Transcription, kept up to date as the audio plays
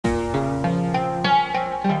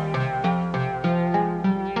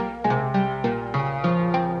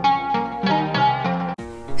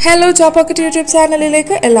Hello job pocket YouTube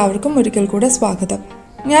ചാനലിലേക്ക് എല്ലാവർക്കും ഒരിക്കൽ കൂടെ സ്വാഗതം.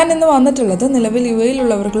 ഞാൻ ഇന്ന് വന്നിട്ടുള്ളത് നിലവിൽ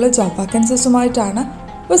യുഎയിലുള്ളവർക്കുള്ള ജോബ് വാക്കൻസീസുമായിട്ടാണ്.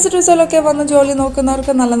 വിസിറ്റ് വിസയിലൊക്കെ വന്ന് ജോലി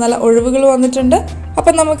നോക്കുന്നവർക്ക് നല്ല നല്ല ഒഴിവുകൾ വന്നിട്ടുണ്ട്.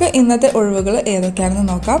 അപ്പം നമുക്ക് ഇന്നത്തെ ഒഴിവുകൾ ഏതൊക്കെയാണെന്ന്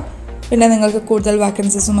നോക്കാം. പിന്നെ നിങ്ങൾക്ക് കൂടുതൽ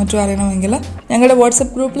വാക്കൻസീസും മറ്റും അറിയണമെങ്കിൽ ഞങ്ങളുടെ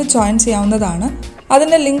വാട്സപ്പ് ഗ്രൂപ്പിൽ ജോയിൻ ചെയ്യാവുന്നതാണ്.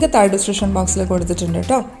 അതിൻ്റെ ലിങ്ക് താഴെ ഡിസ്ക്രിപ്ഷൻ ബോക്സിൽ കൊടുത്തിട്ടുണ്ട്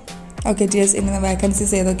കേട്ടോ. ഓക്കെ ടിയേഴ്സ്, ഇന്ന്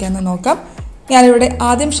വാക്കൻസീസ് ഏതൊക്കെയാണെന്ന് നോക്കാം. ഞാനിവിടെ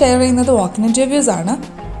ആദ്യം ഷെയർ ചെയ്യുന്നത് വാക്കിൻ ഇൻ്റർവ്യൂസ് ആണ്.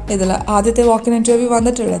 ഇതിൽ ആദ്യത്തെ വാക്കിൻ ഇൻ്റർവ്യൂ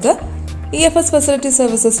വന്നിട്ടുള്ളത് EFS ഫെസിലിറ്റി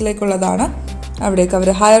സർവീസസിലേക്കുള്ളതാണ്. അവിടേക്ക് അവർ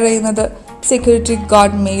ഹയർ ചെയ്യുന്നത് security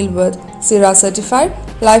guard mail with സിറ certified,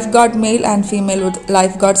 life guard male and female with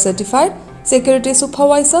life guard certified, security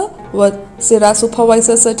supervisor with സിറ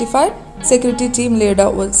supervisor certified, security team leader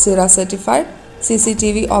with സിറ certified,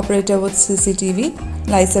 CCTV operator with CCTV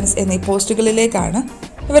licence എന്നീ പോസ്റ്റുകളിലേക്കാണ്.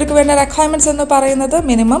 ഇവർക്ക് വേണ്ട requirements എന്ന് പറയുന്നത്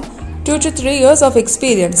minimum 2 to 3 years of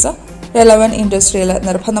experience relevant ഇൻഡസ്ട്രിയിൽ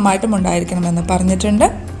നിർബന്ധമായിട്ടും ഉണ്ടായിരിക്കണമെന്ന് പറഞ്ഞിട്ടുണ്ട്.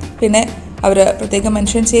 പിന്നെ അവർ പ്രത്യേകം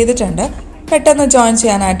മെൻഷൻ ചെയ്തിട്ടുണ്ട് പെട്ടെന്ന് ജോയിൻ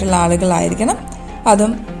ചെയ്യാനായിട്ടുള്ള ആളുകളായിരിക്കണം.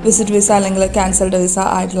 അതും വിസിറ്റ് വിസ അല്ലെങ്കിൽ ക്യാൻസൽഡ് വിസ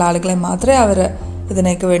ആയിട്ടുള്ള ആളുകളെ മാത്രമേ അവർ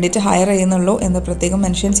ഇതിനേക്ക് വേണ്ടിയിട്ട് ഹയർ ചെയ്യുന്നുള്ളൂ എന്ന് പ്രത്യേകം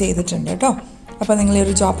മെൻഷൻ ചെയ്തിട്ടുണ്ട് കേട്ടോ. അപ്പോൾ നിങ്ങൾ ഈ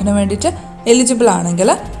ഒരു ജോബിന് വേണ്ടിയിട്ട് എലിജിബിൾ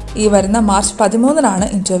ആണെങ്കിൽ ഈ വരുന്ന മാർച്ച് 13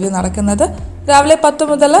 ഇൻ്റർവ്യൂ നടക്കുന്നത്. രാവിലെ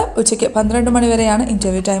 10 മുതൽ ഉച്ചയ്ക്ക് 12 മണി വരെയാണ്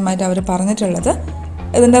ഇൻ്റർവ്യൂ ടൈമായിട്ട് അവർ പറഞ്ഞിട്ടുള്ളത്.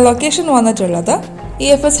 ഇതിൻ്റെ ലൊക്കേഷൻ വന്നിട്ടുള്ളത്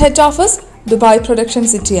EFS head office Dubai production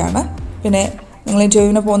സിറ്റിയാണ്. പിന്നെ നിങ്ങൾ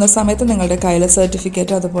ഇൻ്റർവ്യൂവിന് പോകുന്ന സമയത്ത് നിങ്ങളുടെ കയ്യിൽ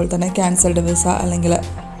സർട്ടിഫിക്കറ്റ്, അതുപോലെ തന്നെ ക്യാൻസൽഡ് വിസ അല്ലെങ്കിൽ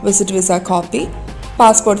visit visa copy,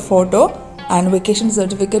 passport photo and vacation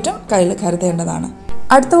സർട്ടിഫിക്കറ്റും കയ്യിൽ കരുതേണ്ടതാണ്.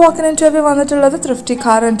 അടുത്ത വാക്കിൻ ഇൻ്റർവ്യൂ വന്നിട്ടുള്ളത് ത്രിഫ്റ്റി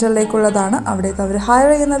കാർ റെൻ്റലിലേക്കുള്ളതാണ്. അവിടേക്ക് അവർ ഹയർ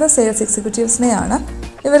ചെയ്യുന്നത് സെയിൽസ് എക്സിക്യൂട്ടീവ്സിനെയാണ്.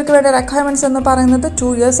 ഇവർക്ക് വേണ്ട റിക്വയർമെൻറ്റ്സ് എന്ന് പറയുന്നത്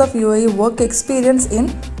 2 years of UAE work experience in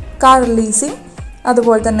car leasing,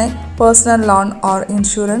 അതുപോലെ തന്നെ personal loan or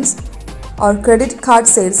insurance or credit card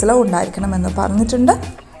സെയിൽസിൽ ഉണ്ടായിരിക്കണമെന്ന് പറഞ്ഞിട്ടുണ്ട്.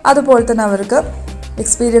 അതുപോലെ തന്നെ അവർക്ക്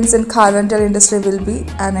experience in car rental industry will be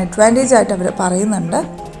an advantage ആയിട്ട് അവർ പറയുന്നുണ്ട്.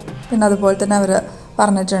 പിന്നെ അതുപോലെ തന്നെ അവർ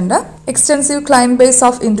പറഞ്ഞിട്ടുണ്ട് extensive client base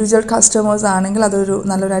of individual customers ആണെങ്കിൽ അതൊരു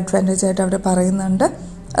നല്ലൊരു അഡ്വാൻറ്റേജ് ആയിട്ട് അവർ പറയുന്നുണ്ട്.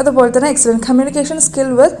 അതുപോലെ തന്നെ excellent communication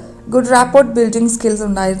skill with good rapport building skills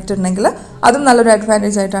ഉണ്ടായിട്ടുണ്ടെങ്കിൽ അതും നല്ലൊരു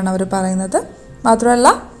അഡ്വാൻറ്റേജ് ആയിട്ടാണ് അവർ പറയുന്നത്. മാത്രമല്ല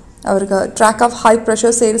അവർക്ക് track of high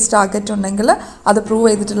pressure sales target ഉണ്ടെങ്കിൽ അത് പ്രൂവ്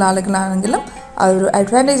ചെയ്തിട്ടുള്ള ആളുകളാണെങ്കിലും അതൊരു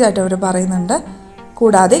അഡ്വാൻറ്റേജ് ആയിട്ട് അവർ പറയുന്നുണ്ട്.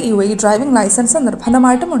 കൂടാതെ UAE ഡ്രൈവിംഗ് ലൈസൻസ്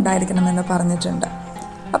നിർബന്ധമായിട്ടും ഉണ്ടായിരിക്കണമെന്ന് പറഞ്ഞിട്ടുണ്ട്.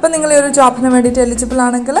 അപ്പം നിങ്ങൾ ഈ ഒരു ജോബിന് വേണ്ടിയിട്ട് എലിജിബിൾ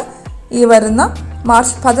ആണെങ്കിൽ ഈ വരുന്ന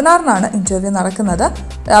മാർച്ച് 16 ഇൻ്റർവ്യൂ നടക്കുന്നത്.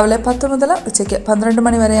 രാവിലെ 10 മുതൽ ഉച്ചയ്ക്ക് 12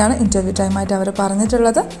 മണി വരെയാണ് ഇൻ്റർവ്യൂ ടൈമായിട്ട് അവർ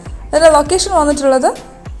പറഞ്ഞിട്ടുള്ളത്. അതിൻ്റെ ലൊക്കേഷൻ വന്നിട്ടുള്ളത്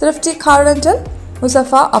ത്രിഫ്റ്റി കാർ റെൻ്റൽ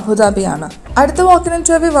മുസഫ അബുദാബിയാണ്. അടുത്ത വാക്കിൻ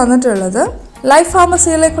ഇൻ്റർവ്യൂ വന്നിട്ടുള്ളത് ലൈഫ്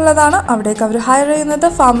ഫാർമസിയിലേക്കുള്ളതാണ്. അവിടേക്ക് അവർ ഹയർ ചെയ്യുന്നത്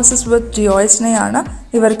ഫാർമസിസ്റ്റ് വിത്ത് DOSനെയാണ്.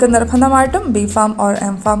 ഇവർക്ക് നിർബന്ധമായിട്ടും BPharm or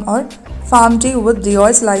MPharm or PharmD with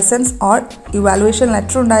DOS licence or evaluation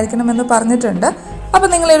letter ഉണ്ടായിരിക്കണമെന്ന് പറഞ്ഞിട്ടുണ്ട്. അപ്പോൾ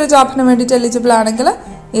നിങ്ങൾ ഈ ഒരു ജോബിന് വേണ്ടിയിട്ട് എലിജിബിൾ ആണെങ്കിൽ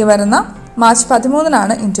ഈ വരുന്ന മാർച്ച്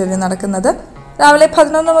 13 ഇൻ്റർവ്യൂ നടക്കുന്നത്. രാവിലെ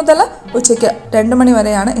 11 മുതൽ ഉച്ചയ്ക്ക് 2 മണി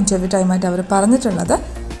വരെയാണ് ഇൻ്റർവ്യൂ ടൈമായിട്ട് അവർ പറഞ്ഞിട്ടുള്ളത്.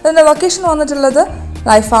 ഇതിൻ്റെ ലൊക്കേഷൻ വന്നിട്ടുള്ളത്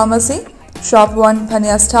life pharmacy, shop 1,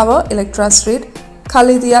 പനിയാസ് tower, Electra street,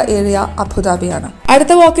 ഖലീദിയ area, അബുദാബിയാണ്.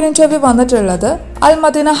 അടുത്ത വാക്കിൻ ഇൻ്റർവ്യൂ വന്നിട്ടുള്ളത് അൽ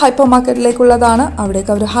മദീന ഹൈപ്പർ മാർക്കറ്റിലേക്കുള്ളതാണ്.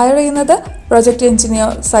 അവിടേക്ക് അവർ ഹയർ ചെയ്യുന്നത് project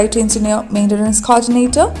engineer, site engineer, maintenance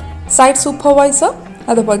coordinator, site supervisor,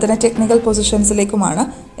 അതുപോലെ തന്നെ ടെക്നിക്കൽ പൊസിഷൻസിലേക്കുമാണ്.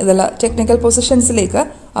 ഇതിൽ ടെക്നിക്കൽ പൊസിഷൻസിലേക്ക്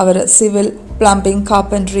അവർ civil, plumbing,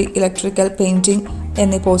 carpentry, electrical, painting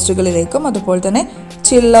എന്നീ പോസ്റ്റുകളിലേക്കും അതുപോലെ തന്നെ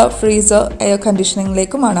ചില്ലർ, ഫ്രീസർ, എയർ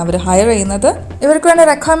കണ്ടീഷനിങ്ങിലേക്കുമാണ് അവർ ഹയർ ചെയ്യുന്നത്. ഇവർക്ക് വേണ്ട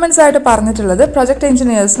റിക്വയർമെൻറ്റ്സ് ആയിട്ട് പറഞ്ഞിട്ടുള്ളത് പ്രൊജക്ട്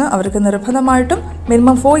എഞ്ചിനീയേഴ്സിന് അവർക്ക് നിർബന്ധമായിട്ടും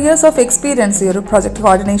മിനിമം 4 years ഓഫ് എക്സ്പീരിയൻസ് ഈ ഒരു പ്രൊജക്ട്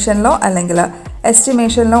കോർഡിനേഷനിലോ അല്ലെങ്കിൽ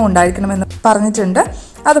എസ്റ്റിമേഷനിലോ ഉണ്ടായിരിക്കണമെന്ന് പറഞ്ഞിട്ടുണ്ട്.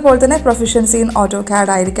 അതുപോലെ തന്നെ പ്രൊഫിഷ്യൻസി ഇൻ AutoCAD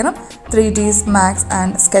ആയിരിക്കണം. 3Ds, max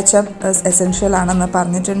and SketchUp essential ആണെന്ന്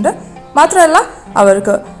പറഞ്ഞിട്ടുണ്ട്. മാത്രമല്ല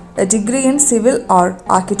അവർക്ക് degree in civil or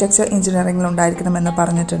architecture എഞ്ചിനീയറിംഗിൽ ഉണ്ടായിരിക്കണമെന്ന്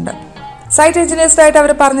പറഞ്ഞിട്ടുണ്ട്. സൈറ്റ് എഞ്ചിനീയേഴ്സായിട്ട്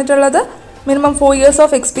അവർ പറഞ്ഞിട്ടുള്ളത് minimum 4 years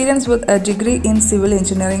of experience with degree in civil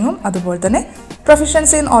എഞ്ചിനീയറിംഗും അതുപോലെ തന്നെ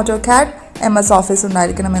proficiency in AutoCAD, MS office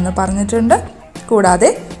ഉണ്ടായിരിക്കണമെന്ന് പറഞ്ഞിട്ടുണ്ട്. കൂടാതെ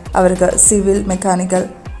അവർക്ക് സിവിൽ, മെക്കാനിക്കൽ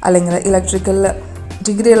അല്ലെങ്കിൽ ഇലക്ട്രിക്കൽ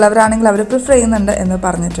ഡിഗ്രി ഉള്ളവരാണെങ്കിൽ അവർ പ്രിഫർ ചെയ്യുന്നുണ്ട് എന്ന്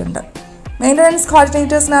പറഞ്ഞിട്ടുണ്ട്. മെയിൻ്റനൻസ്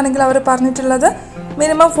കോർഡിനേറ്റേഴ്സിനാണെങ്കിൽ അവർ പറഞ്ഞിട്ടുള്ളത്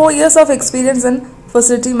minimum 4 years of experience in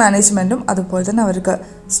facility മാനേജ്മെൻറ്റും അതുപോലെ തന്നെ അവർക്ക്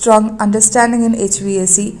strong understanding in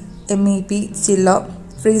HVAC, MEP, ചില്ലർ,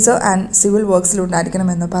 freezer and civil വർക്ക്സിൽ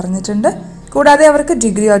ഉണ്ടായിരിക്കണമെന്ന് പറഞ്ഞിട്ടുണ്ട്. കൂടാതെ അവർക്ക്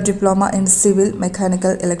degree or diploma in civil,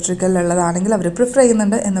 mechanical, electrical ഉള്ളതാണെങ്കിൽ അവർ പ്രിഫർ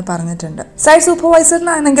ചെയ്യുന്നുണ്ട് എന്ന് പറഞ്ഞിട്ടുണ്ട്. സൈറ്റ്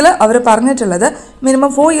സൂപ്പർവൈസറിനാണെങ്കിൽ അവർ പറഞ്ഞിട്ടുള്ളത്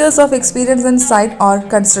minimum 4 years of experience in site or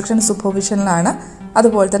construction സൂപ്പർവിഷനിലാണ്.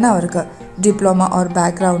 അതുപോലെ തന്നെ അവർക്ക് ഡിപ്ലോമ ഓർ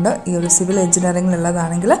ബാക്ക്ഗ്രൗണ്ട് ഈ ഒരു സിവിൽ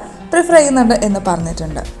എഞ്ചിനീയറിംഗിലുള്ളതാണെങ്കിൽ പ്രിഫർ ചെയ്യുന്നുണ്ട് എന്ന്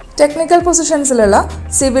പറഞ്ഞിട്ടുണ്ട്. ടെക്നിക്കൽ പൊസിഷൻസിലുള്ള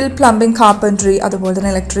സിവിൽ, പ്ലംബിംഗ്, കാർപ്പൻട്രി, അതുപോലെ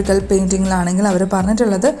തന്നെ ഇലക്ട്രിക്കൽ, പെയിൻറ്റിങ്ങിലാണെങ്കിൽ അവർ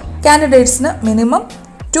പറഞ്ഞിട്ടുള്ളത് കാൻഡിഡേറ്റ്സിന് മിനിമം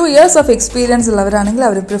 2 years ഓഫ് എക്സ്പീരിയൻസ് ഉള്ളവരാണെങ്കിൽ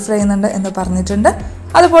അവർ പ്രിഫർ ചെയ്യുന്നുണ്ട് എന്ന് പറഞ്ഞിട്ടുണ്ട്.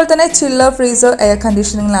 അതുപോലെ തന്നെ ചില്ലർ, ഫ്രീസർ, എയർ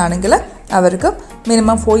കണ്ടീഷനിങ്ങിലാണെങ്കിൽ അവർക്ക്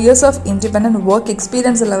minimum 4 years of independent work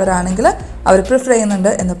experience ഉള്ളവരാണെങ്കിൽ അവർ പ്രിഫർ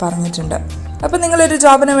ചെയ്യുന്നുണ്ട് എന്ന് പറഞ്ഞിട്ടുണ്ട്. അപ്പോൾ നിങ്ങളൊരു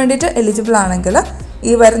ജോബിന് വേണ്ടിയിട്ട് എലിജിബിൾ ആണെങ്കിൽ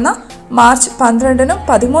ഈ വരുന്ന മാർച്ച് 12-നും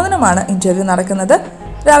 13-നുമാണ് ഇൻ്റർവ്യൂ നടക്കുന്നത്.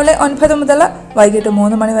 രാവിലെ 9 മുതൽ വൈകിട്ട്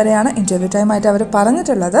 3 മണി വരെയാണ് ഇൻ്റർവ്യൂ ടൈമായിട്ട് അവർ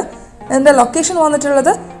പറഞ്ഞിട്ടുള്ളത്. ഇതിൻ്റെ ലൊക്കേഷൻ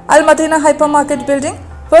വന്നിട്ടുള്ളത് അൽ Medina hyper market building,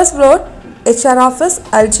 first floor, HR office,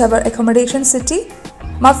 അൽ Jaber accommodation city,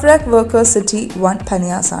 മഫ്രാഖ് workers city 1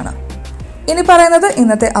 പനിയാസ് ആണ്. ഇനി പറയുന്നത്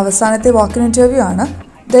ഇന്നത്തെ അവസാനത്തെ വാക്കിൻ ഇൻ്റർവ്യൂ ആണ്.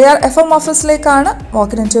 ദയാർ FM ഓഫീസിലേക്കാണ്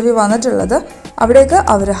വാക്കിൻ ഇൻ്റർവ്യൂ വന്നിട്ടുള്ളത്. അവിടേക്ക്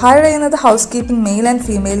അവർ ഹയർ ചെയ്യുന്നത് ഹൗസ് കീപ്പിംഗ് മെയിൽ ആൻഡ്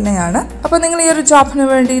ഫീമെയിലിനെയാണ്. അപ്പോൾ നിങ്ങൾ ഈ ഒരു ജോബിന്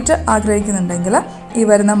വേണ്ടിയിട്ട് ആഗ്രഹിക്കുന്നുണ്ടെങ്കിൽ ഈ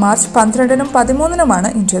വരുന്ന മാർച്ച് 12-നും 13-നുമാണ്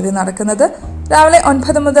ഇൻ്റർവ്യൂ നടക്കുന്നത്. രാവിലെ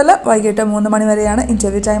 9 മുതൽ വൈകിട്ട് 3 മണി വരെയാണ്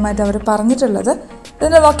ഇൻ്റർവ്യൂ ടൈമായിട്ട് അവർ പറഞ്ഞിട്ടുള്ളത്.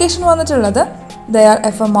 ഇതിൻ്റെ ലൊക്കേഷൻ വന്നിട്ടുള്ളത് ദയാർ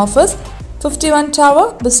FM office, 51 tower,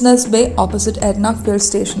 business bay, opposite എർണാക് fuel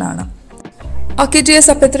സ്റ്റേഷനാണ്. ഓക്കെ ജിഎസ്,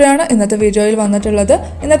 അപ്പോൾ ഇത്രയാണ് ഇന്നത്തെ വീഡിയോയിൽ വന്നിട്ടുള്ളത്.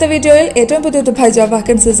 ഇന്നത്തെ വീഡിയോയിൽ ഏറ്റവും പുതിയ ദുബായ് ജോബ്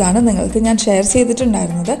വാക്കൻസീസ് ആണ് നിങ്ങൾക്ക് ഞാൻ ഷെയർ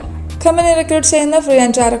ചെയ്തിട്ടുണ്ടായിരുന്നത്. കമ്പനി റിക്രൂട്ട് ചെയ്യുന്ന ഫ്രീ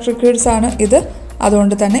ആൻഡ് ഡയറക്റ്റ് റിക്രൂട്ട്സ് ആണ് ഇത്.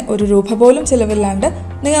 അതുകൊണ്ട് തന്നെ ഒരു രൂപ പോലും ചിലവില്ലാണ്ട്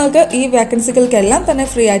നിങ്ങൾക്ക് ഈ വാക്കൻസികൾക്കെല്ലാം തന്നെ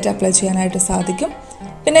ഫ്രീ ആയിട്ട് അപ്ലൈ ചെയ്യാനായിട്ട് സാധിക്കും.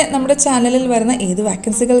 പിന്നെ നമ്മുടെ ചാനലിൽ വരുന്ന ഏത്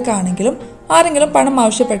വാക്കൻസികൾക്കാണെങ്കിലും ആരെങ്കിലും പണം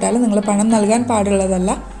ആവശ്യപ്പെട്ടാൽ നിങ്ങൾ പണം നൽകാൻ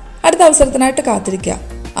പാടുള്ളതല്ല. അടുത്ത അവസരത്തിനായിട്ട് കാത്തിരിക്കുക.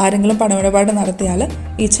 ആരെങ്കിലും പണമിടപാട് നടത്തിയാൽ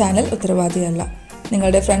ഈ ചാനൽ ഉത്തരവാദിയല്ല.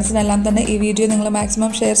 നിങ്ങളുടെ ഫ്രണ്ട്സിനെല്ലാം തന്നെ ഈ വീഡിയോ നിങ്ങൾ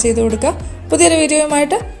മാക്സിമം ഷെയർ ചെയ്ത് കൊടുക്കുക. പുതിയൊരു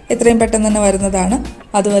വീഡിയോയുമായിട്ട് എത്രയും പെട്ടെന്ന് തന്നെ വരുന്നതാണ്.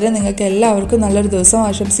 അതുവരെ നിങ്ങൾക്ക് എല്ലാവർക്കും നല്ലൊരു ദിവസം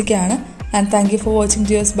ആശംസിക്കുകയാണ്. And thank you for watching.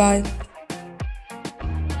 ജിയോസ്, by.